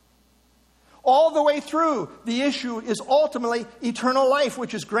life. All the way through, the issue is ultimately eternal life,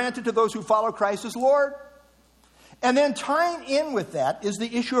 which is granted to those who follow Christ as Lord. And then tying in with that is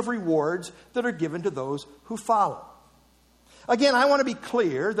the issue of rewards that are given to those who follow. Again, I want to be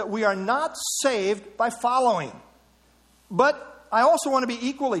clear that we are not saved by following. But I also want to be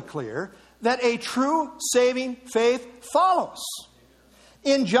equally clear that a true saving faith follows.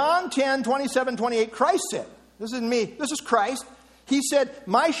 In John 10:27-28, Christ said, this isn't me, this is Christ. He said,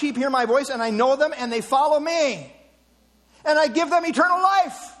 my sheep hear my voice and I know them and they follow me. And I give them eternal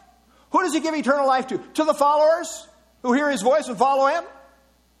life. Who does he give eternal life to? To the followers who hear his voice and follow him.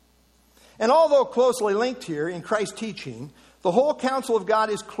 And although closely linked here in Christ's teaching, the whole counsel of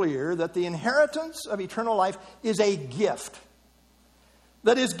God is clear that the inheritance of eternal life is a gift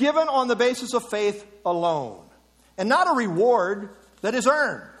that is given on the basis of faith alone, and not a reward that is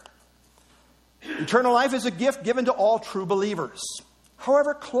earned. Eternal life is a gift given to all true believers.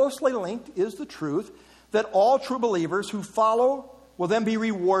 However, closely linked is the truth that all true believers who follow will then be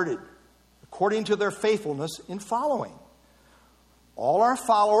rewarded according to their faithfulness in following. All are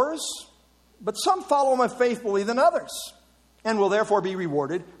followers, but some follow more faithfully than others, and will therefore be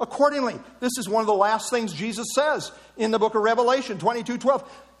rewarded accordingly. This is one of the last things Jesus says in the book of Revelation 22:12.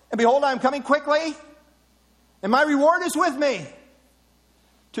 And behold, I am coming quickly, and my reward is with me,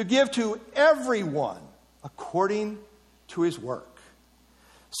 to give to everyone according to his work.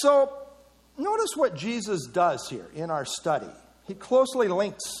 So, notice what Jesus does here in our study. He closely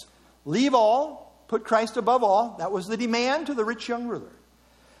links, leave all, put Christ above all. That was the demand to the rich young ruler.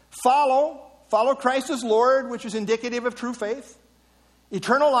 Follow Christ as Lord, which is indicative of true faith.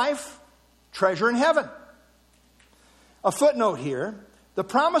 Eternal life, treasure in heaven. A footnote here, the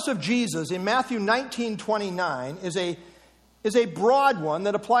promise of Jesus in Matthew 19:29 is a broad one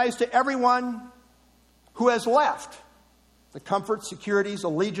that applies to everyone who has left the comforts, securities,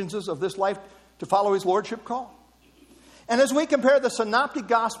 allegiances of this life to follow his lordship call. And as we compare the synoptic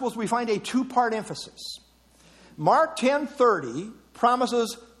gospels, we find a two-part emphasis. Mark 10:30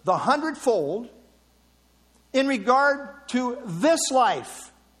 promises the 100-fold in regard to this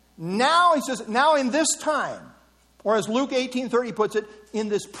life. Now, he says, now in this time. Or as Luke 18:30 puts it, in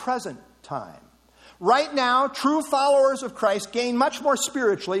this present time. Right now, true followers of Christ gain much more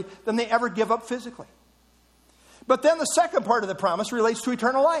spiritually than they ever give up physically. But then the second part of the promise relates to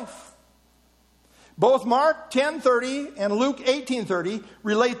eternal life. Both Mark 10:30 and Luke 18:30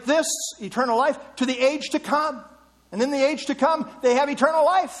 relate this eternal life to the age to come. And in the age to come, they have eternal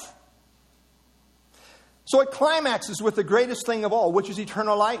life. So it climaxes with the greatest thing of all, which is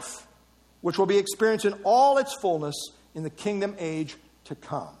eternal life, which will be experienced in all its fullness in the kingdom age to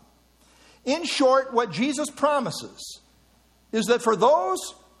come. In short, what Jesus promises is that for those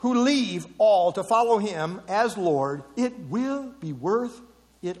who leave all to follow him as Lord, it will be worth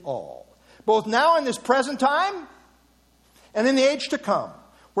it all. Both now in this present time and in the age to come,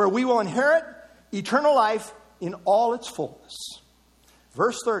 where we will inherit eternal life in all its fullness.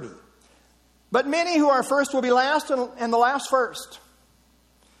 Verse 30. But many who are first will be last, and the last first.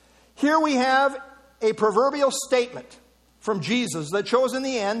 Here we have a proverbial statement from Jesus that shows in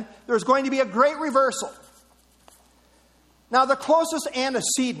the end there's going to be a great reversal. Now, the closest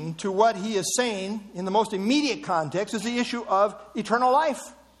antecedent to what he is saying in the most immediate context is the issue of eternal life,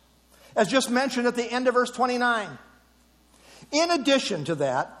 as just mentioned at the end of verse 29. In addition to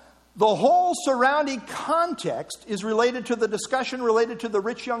that, the whole surrounding context is related to the discussion related to the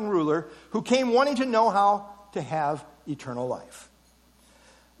rich young ruler who came wanting to know how to have eternal life.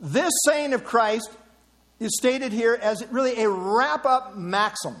 This saying of Christ is stated here as really a wrap-up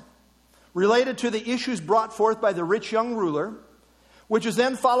maxim related to the issues brought forth by the rich young ruler, which is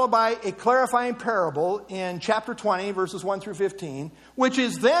then followed by a clarifying parable in chapter 20, verses 1 through 15, which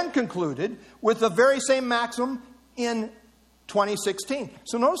is then concluded with the very same maxim in 20:16.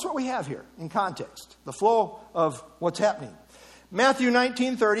 So notice what we have here in context, the flow of what's happening. Matthew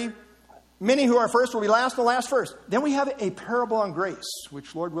 19:30, many who are first will be last, and the last first. Then we have a parable on grace,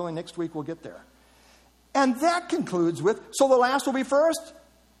 which, Lord willing, next week we'll get there. And that concludes with, so the last will be first,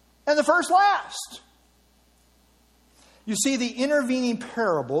 and the first last. You see, the intervening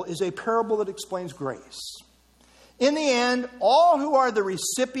parable is a parable that explains grace. In the end, all who are the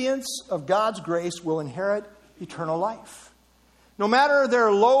recipients of God's grace will inherit eternal life. No matter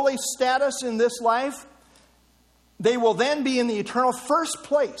their lowly status in this life, they will then be in the eternal first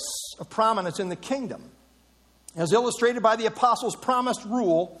place of prominence in the kingdom, as illustrated by the apostles' promised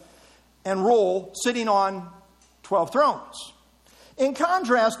rule and role sitting on 12 thrones. In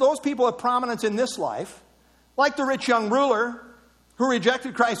contrast, those people of prominence in this life, like the rich young ruler who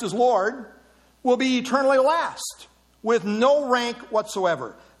rejected Christ as Lord, will be eternally last, with no rank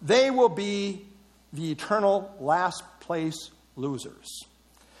whatsoever. They will be the eternal last place losers.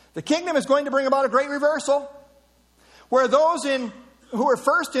 The kingdom is going to bring about a great reversal, where those who are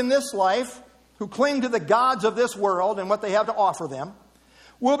first in this life, who cling to the gods of this world and what they have to offer them,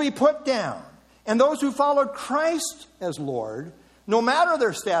 will be put down. And those who followed Christ as Lord, no matter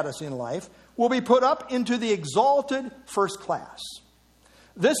their status in life, will be put up into the exalted first class.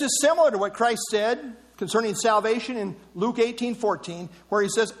 This is similar to what Christ said concerning salvation in Luke 18:14, where he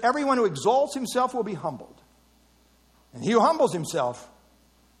says, everyone who exalts himself will be humbled, and he who humbles himself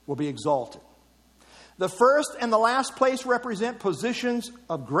will be exalted. The first and the last place represent positions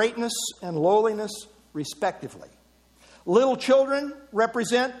of greatness and lowliness, respectively. Little children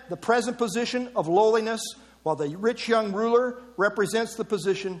represent the present position of lowliness, while the rich young ruler represents the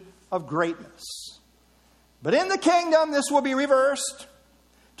position of greatness. But in the kingdom, this will be reversed,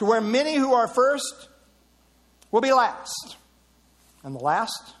 to where many who are first will be last, and the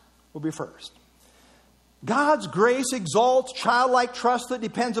last will be first. God's grace exalts childlike trust that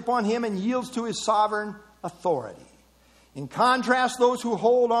depends upon him and yields to his sovereign authority. In contrast, those who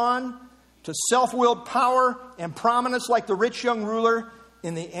hold on to self-willed power and prominence like the rich young ruler,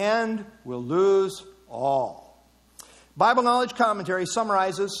 in the end will lose all. Bible Knowledge Commentary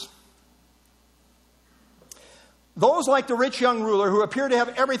summarizes, those like the rich young ruler who appear to have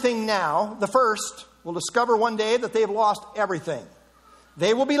everything now, the first, will discover one day that they have lost everything.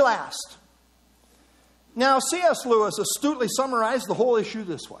 They will be last. Now, C.S. Lewis astutely summarized the whole issue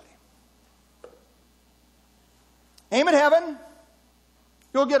this way. Aim at heaven,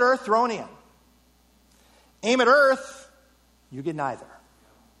 you'll get earth thrown in. Aim at earth, you get neither.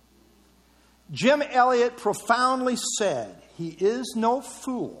 Jim Elliot profoundly said, he is no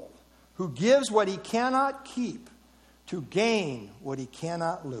fool who gives what he cannot keep to gain what he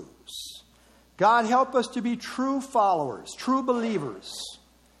cannot lose. God help us to be true followers, true believers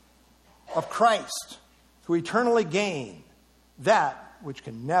of Christ, who eternally gain that which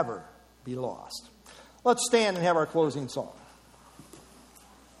can never be lost. Let's stand and have our closing song.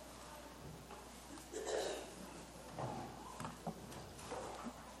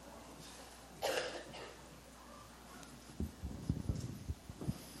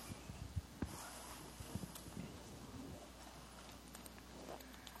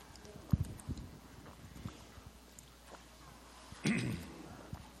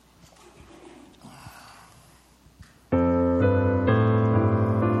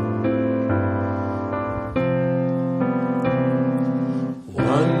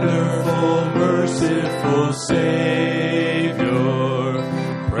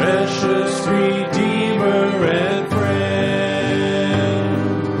 precious Redeemer and friend.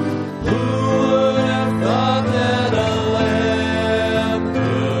 Who would have thought that a lamb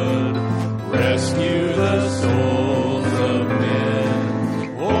could rescue the souls of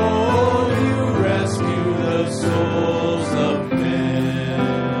men? Oh, you rescue the souls of men.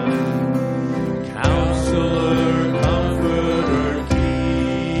 Counselor, Comforter,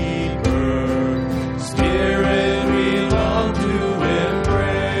 Keeper, Spirit we long to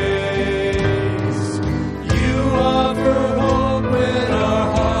embrace. You offer hope when our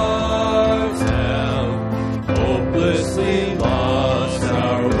hearts have hopelessly lost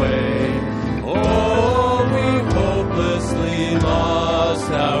our way. Oh, we've hopelessly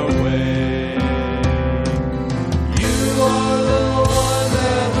lost our way. You are the one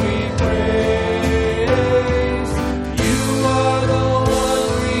that we praise. You are the one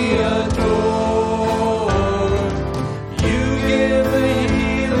we adore. You give the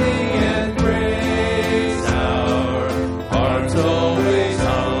healing and grace our hearts always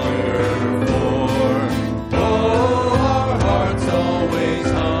hunger for. Oh, our hearts always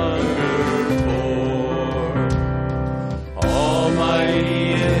hunger for.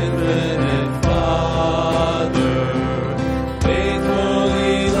 Almighty infinite Father,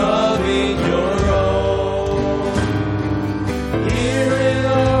 faithfully loving your own. Here in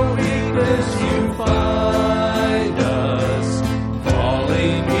our weakness you find us,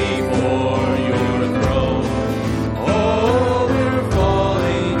 falling before your throne. Oh, we're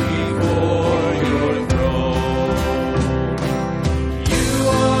falling before your throne. You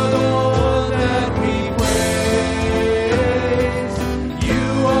are the one that we praise. You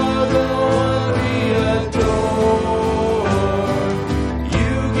are the one we adore.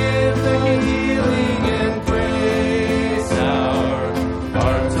 You give the healing and grace our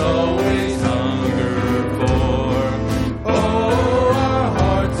hearts always hunger for. Oh, our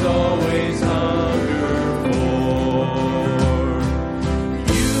hearts always hunger for.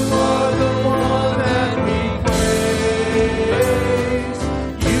 You are the one that we praise.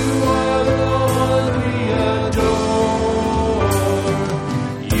 You are the one we adore.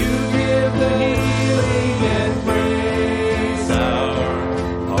 You give the healing and grace our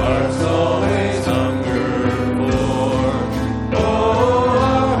hearts always hunger for. Oh,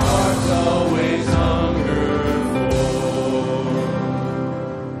 our hearts always hunger for.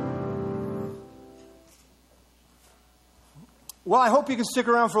 Well, I hope you can stick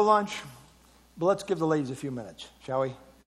around for lunch, but let's give the ladies a few minutes, shall we?